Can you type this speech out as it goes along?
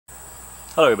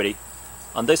Hello everybody.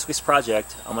 On this week's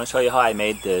project, I'm going to show you how I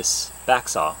made this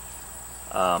backsaw.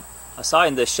 A saw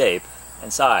in this shape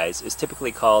and size is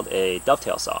typically called a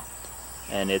dovetail saw.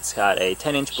 And it's got a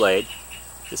 10-inch blade.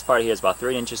 This part here is about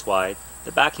 3 inches wide.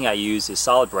 The backing I use is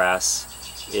solid brass.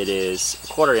 It is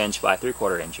 1/4 inch by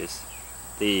 3/4 inches.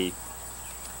 The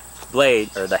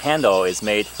blade, or the handle, is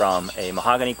made from a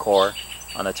mahogany core.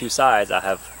 On the two sides I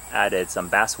have added some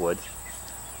basswood.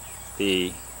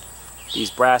 These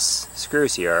brass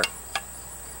screws here,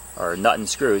 or nut and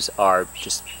screws, are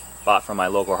just bought from my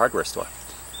local hardware store.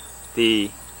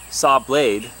 The saw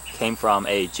blade came from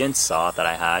a Gent saw that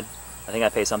I had. I think I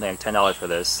paid something like $10 for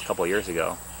this a couple years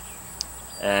ago.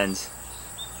 And,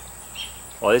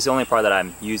 well, this is the only part that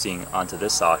I'm using onto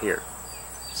this saw here.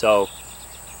 So,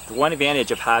 the one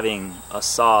advantage of having a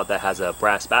saw that has a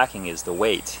brass backing is the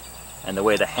weight. And the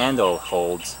way the handle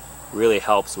holds really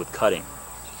helps with cutting.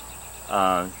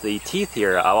 The teeth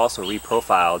here I've also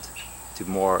reprofiled to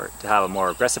have a more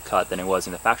aggressive cut than it was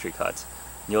in the factory cuts.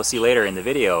 And you'll see later in the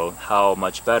video how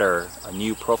much better a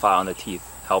new profile on the teeth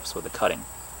helps with the cutting.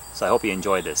 So I hope you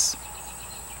enjoy this.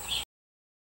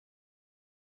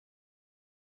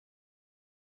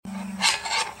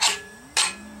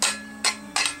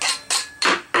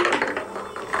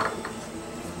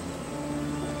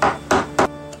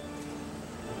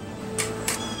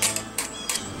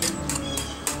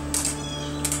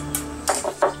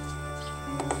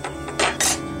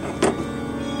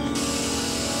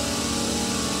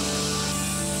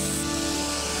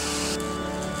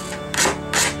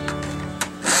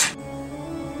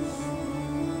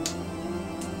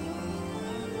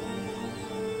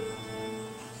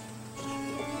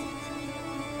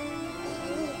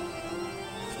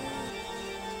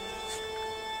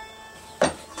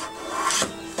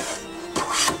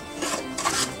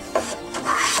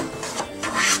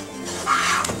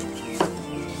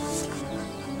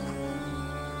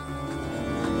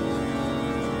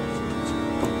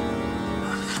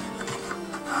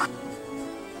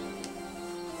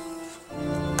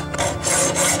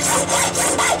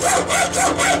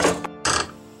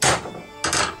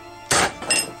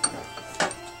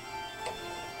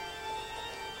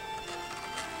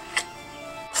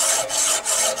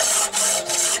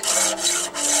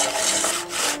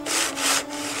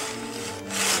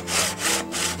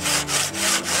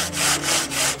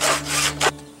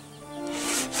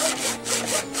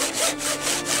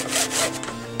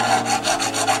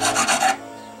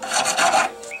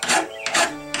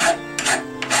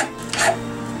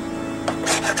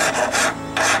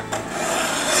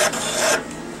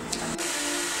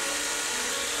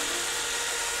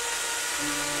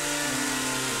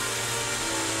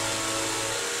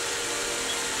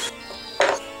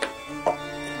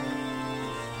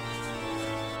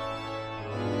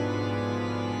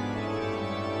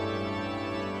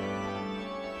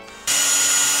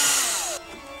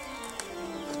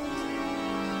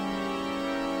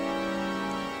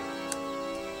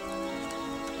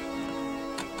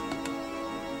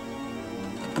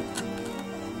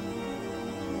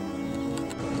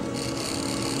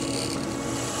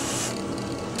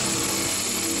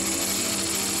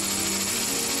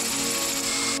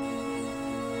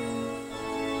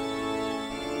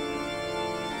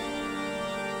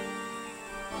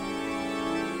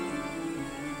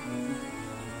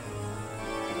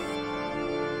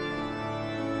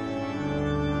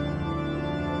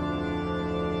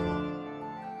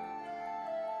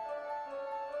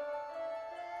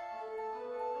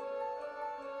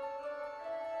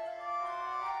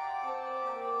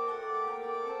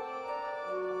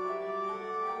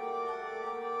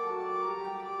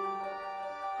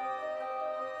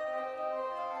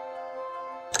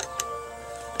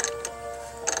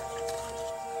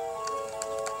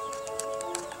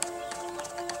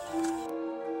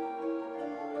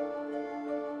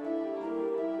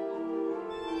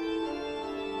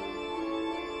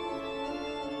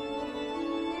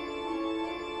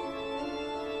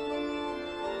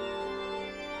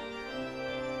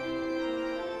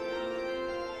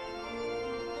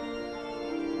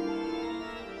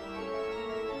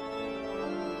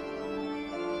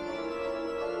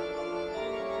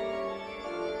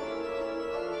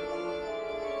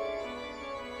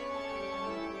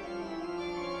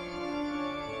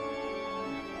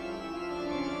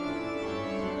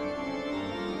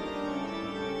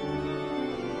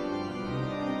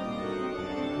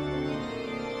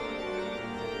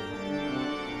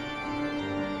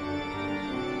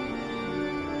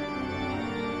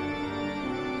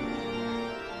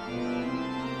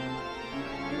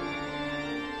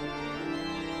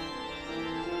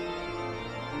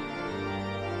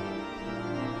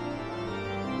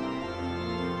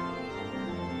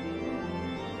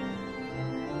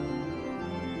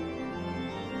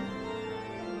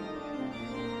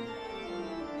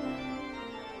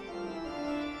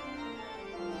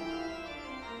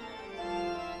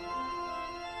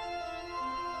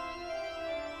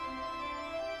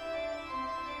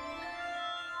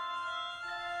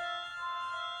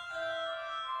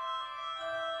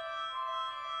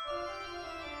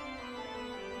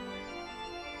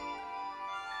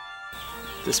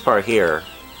 this part here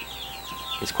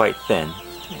is quite thin.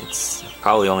 It's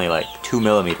probably only like 2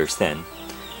 millimeters thin.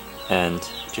 And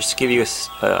just to give you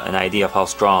an idea of how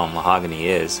strong mahogany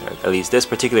is, or at least this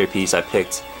particular piece I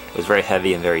picked, it was very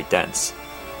heavy and very dense.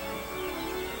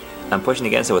 I'm pushing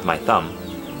against it with my thumb.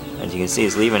 As you can see,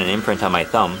 it's leaving an imprint on my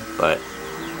thumb, but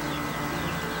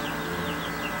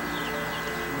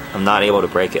I'm not able to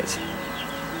break it.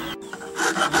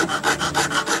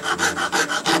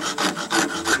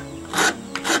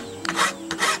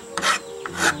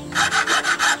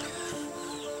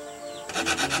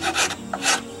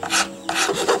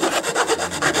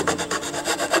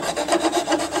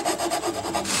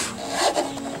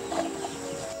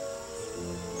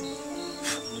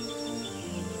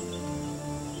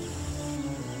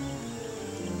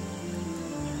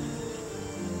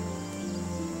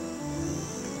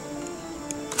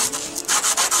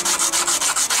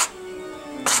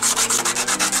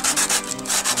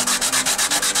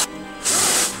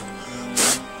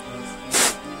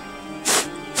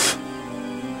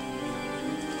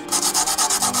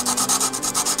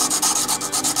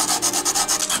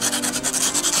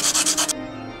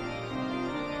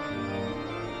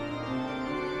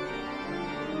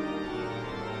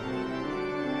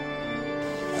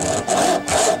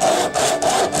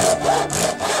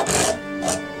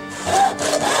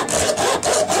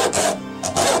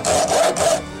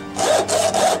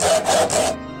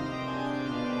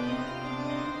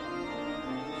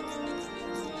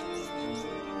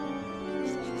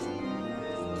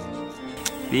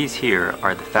 These here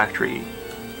are the factory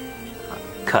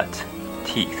cut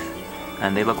teeth,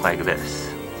 and they look like this.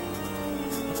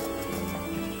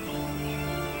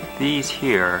 These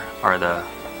here are the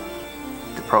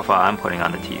profile I'm putting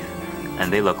on the teeth,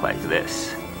 and they look like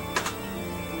this.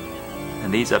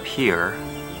 And these up here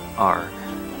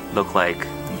look like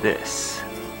this.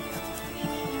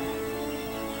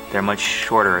 They're much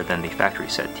shorter than the factory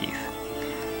set teeth.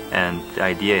 And the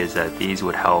idea is that these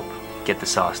would help get the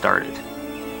saw started.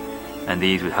 And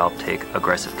these would help take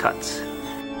aggressive cuts.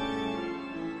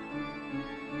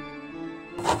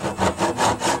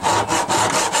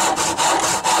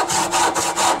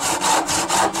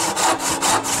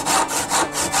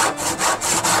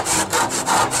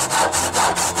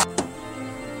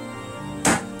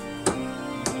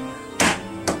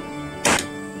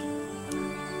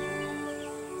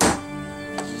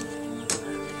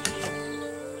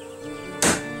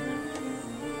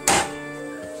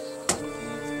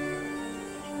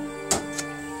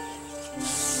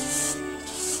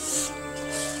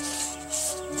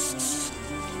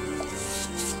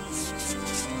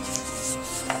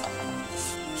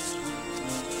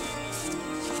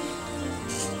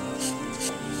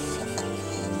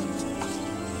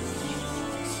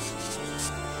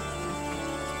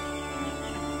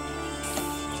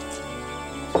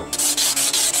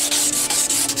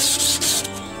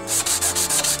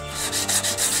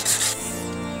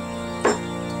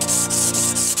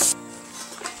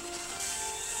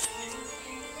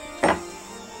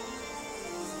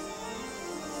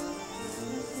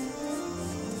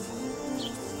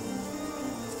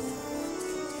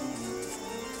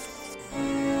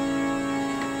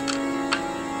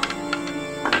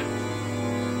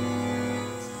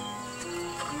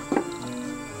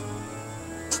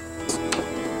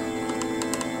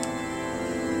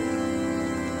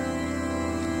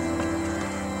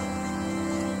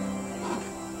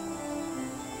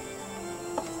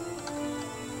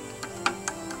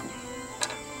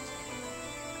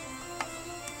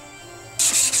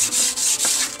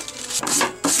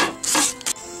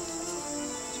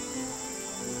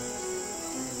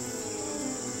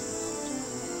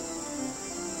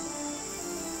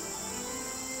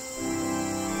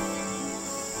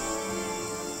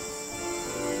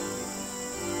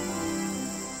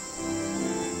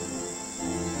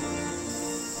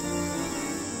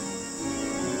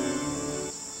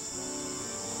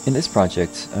 In this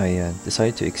project, I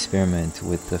decided to experiment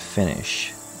with the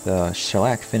finish. The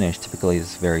shellac finish typically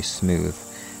is very smooth,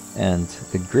 and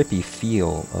the grippy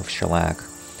feel of shellac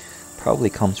probably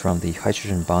comes from the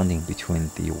hydrogen bonding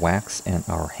between the wax and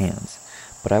our hands.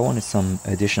 But I wanted some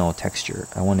additional texture.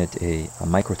 I wanted a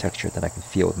micro texture that I could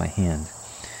feel with my hand,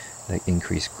 that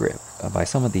increased grip. By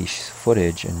some of the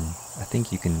footage, and I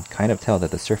think you can kind of tell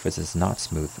that the surface is not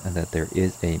smooth and that there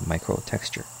is a micro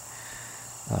texture.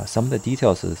 Some of the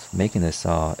details of making this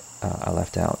saw I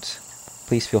left out.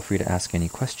 Please feel free to ask any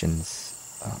questions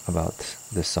about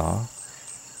the saw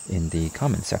in the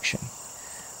comment section.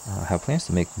 I have plans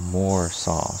to make more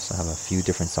saws. I have a few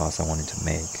different saws I wanted to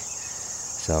make.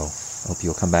 So I hope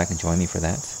you'll come back and join me for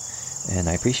that. And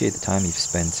I appreciate the time you've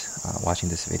spent watching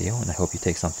this video, and I hope you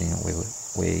take something away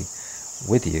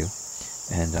with you.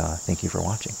 And thank you for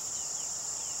watching.